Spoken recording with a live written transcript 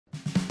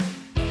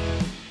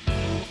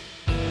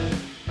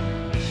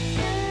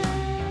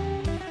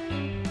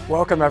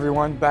Welcome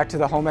everyone back to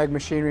the HOMAG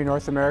Machinery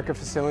North America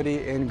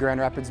facility in Grand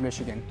Rapids,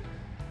 Michigan.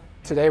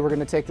 Today we're going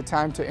to take the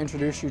time to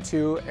introduce you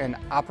to an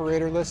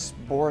operatorless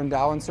bore and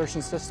dowel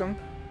insertion system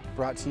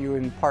brought to you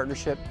in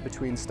partnership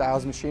between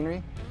Stiles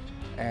Machinery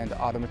and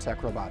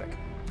Automatech Robotik.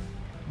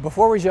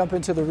 Before we jump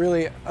into the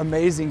really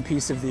amazing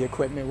piece of the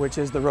equipment, which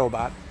is the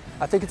robot,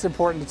 I think it's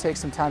important to take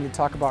some time to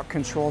talk about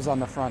controls on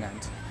the front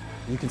end.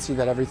 You can see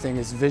that everything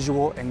is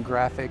visual and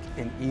graphic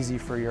and easy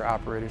for your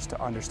operators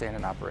to understand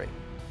and operate.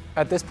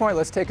 At this point,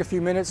 let's take a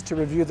few minutes to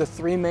review the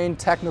three main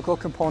technical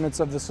components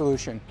of the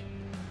solution.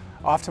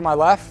 Off to my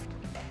left,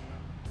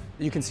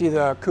 you can see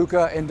the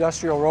KUKA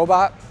industrial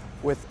robot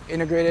with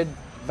integrated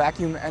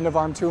vacuum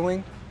end-of-arm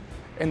tooling.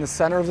 In the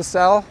center of the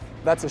cell,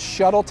 that's a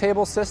shuttle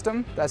table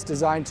system that's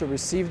designed to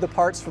receive the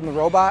parts from the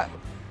robot,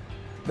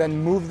 then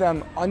move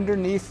them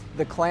underneath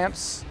the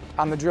clamps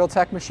on the drill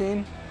tech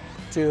machine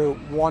to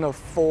one of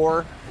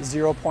 4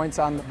 0 points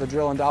on the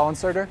drill and dowel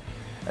inserter.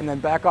 And then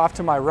back off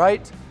to my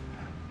right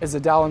is the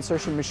dowel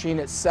insertion machine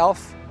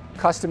itself,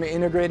 custom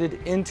integrated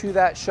into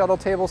that shuttle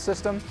table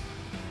system.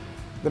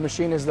 The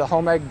machine is the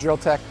HOMAG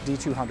DrillTech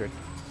D200.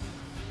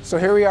 So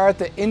here we are at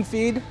the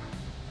infeed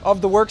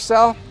of the work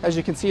cell. As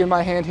you can see in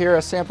my hand here,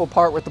 a sample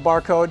part with the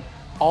barcode.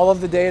 All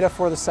of the data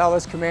for the cell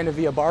is commanded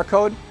via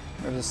barcode.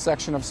 There's a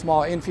section of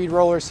small infeed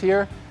rollers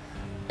here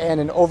and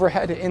an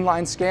overhead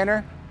inline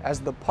scanner. As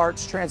the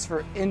parts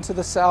transfer into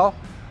the cell,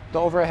 the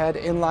overhead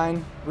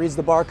inline reads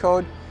the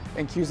barcode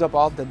and queues up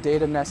all the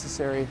data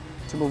necessary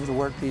to move the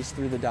workpiece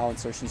through the dowel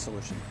insertion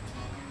solution.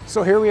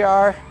 So here we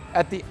are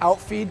at the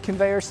outfeed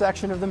conveyor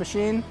section of the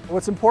machine.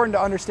 What's important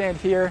to understand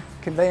here,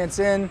 conveyance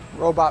in,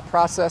 robot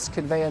process,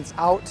 conveyance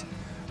out.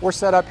 We're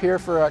set up here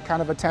for a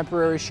kind of a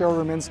temporary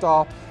showroom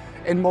install.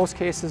 In most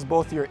cases,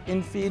 both your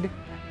infeed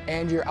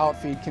and your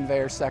outfeed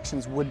conveyor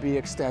sections would be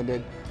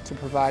extended to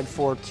provide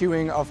for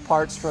queuing of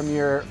parts from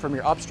your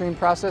upstream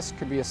process,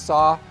 could be a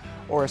saw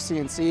or a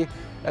CNC,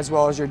 as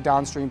well as your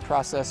downstream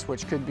process,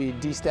 which could be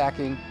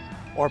destacking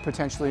or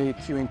potentially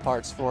queuing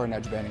parts for an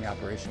edge banding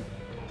operation.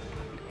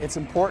 It's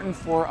important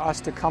for us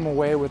to come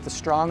away with a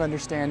strong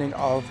understanding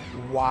of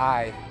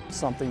why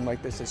something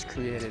like this is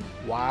created.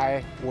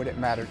 Why would it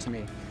matter to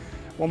me?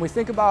 When we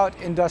think about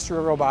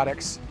industrial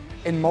robotics,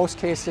 in most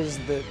cases,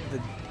 the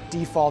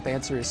default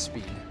answer is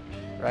speed,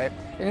 right?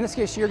 And in this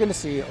case, you're going to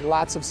see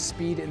lots of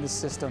speed in the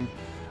system,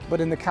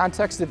 but in the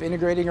context of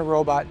integrating a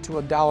robot to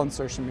a dowel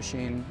insertion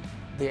machine,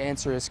 the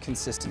answer is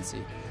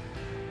consistency.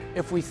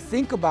 If we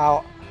think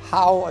about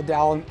how a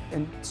dowel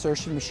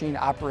insertion machine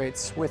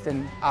operates with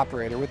an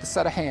operator, with a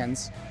set of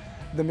hands,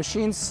 the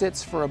machine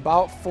sits for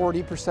about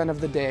 40%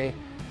 of the day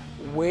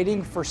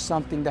waiting for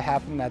something to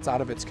happen that's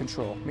out of its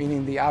control,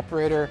 meaning the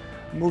operator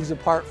moves a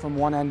part from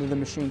one end of the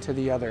machine to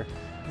the other.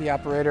 The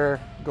operator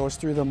goes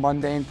through the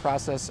mundane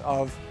process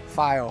of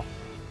file,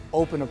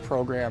 open a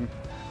program,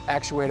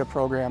 actuate a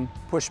program,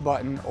 push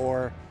button,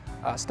 or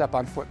step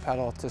on foot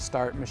pedal to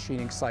start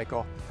machining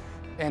cycle.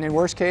 And in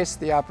worst case,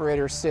 the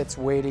operator sits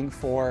waiting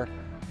for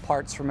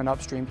parts from an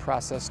upstream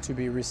process to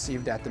be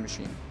received at the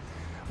machine.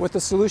 With a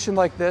solution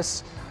like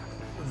this,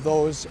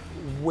 those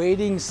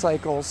waiting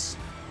cycles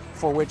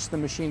for which the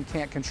machine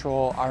can't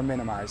control are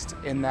minimized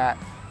in that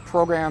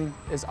program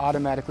is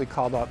automatically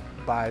called up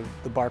by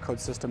the barcode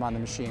system on the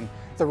machine.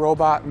 The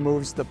robot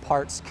moves the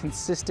parts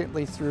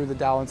consistently through the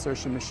dowel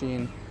insertion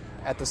machine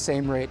at the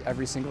same rate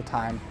every single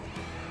time.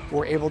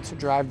 We're able to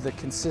drive the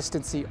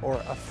consistency or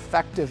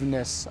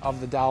effectiveness of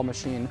the dowel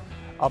machine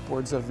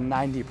upwards of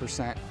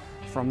 90%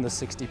 from the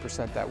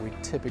 60% that we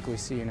typically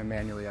see in a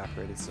manually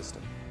operated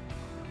system.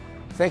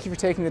 Thank you for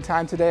taking the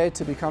time today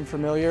to become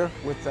familiar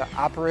with the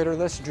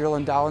operatorless drill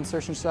and dowel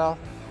insertion cell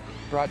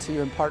brought to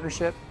you in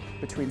partnership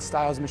between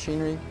Stiles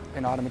Machinery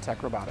and Automatech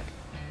Robotik.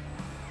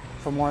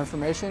 For more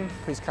information,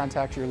 please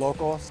contact your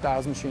local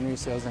Stiles Machinery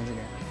sales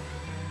engineer.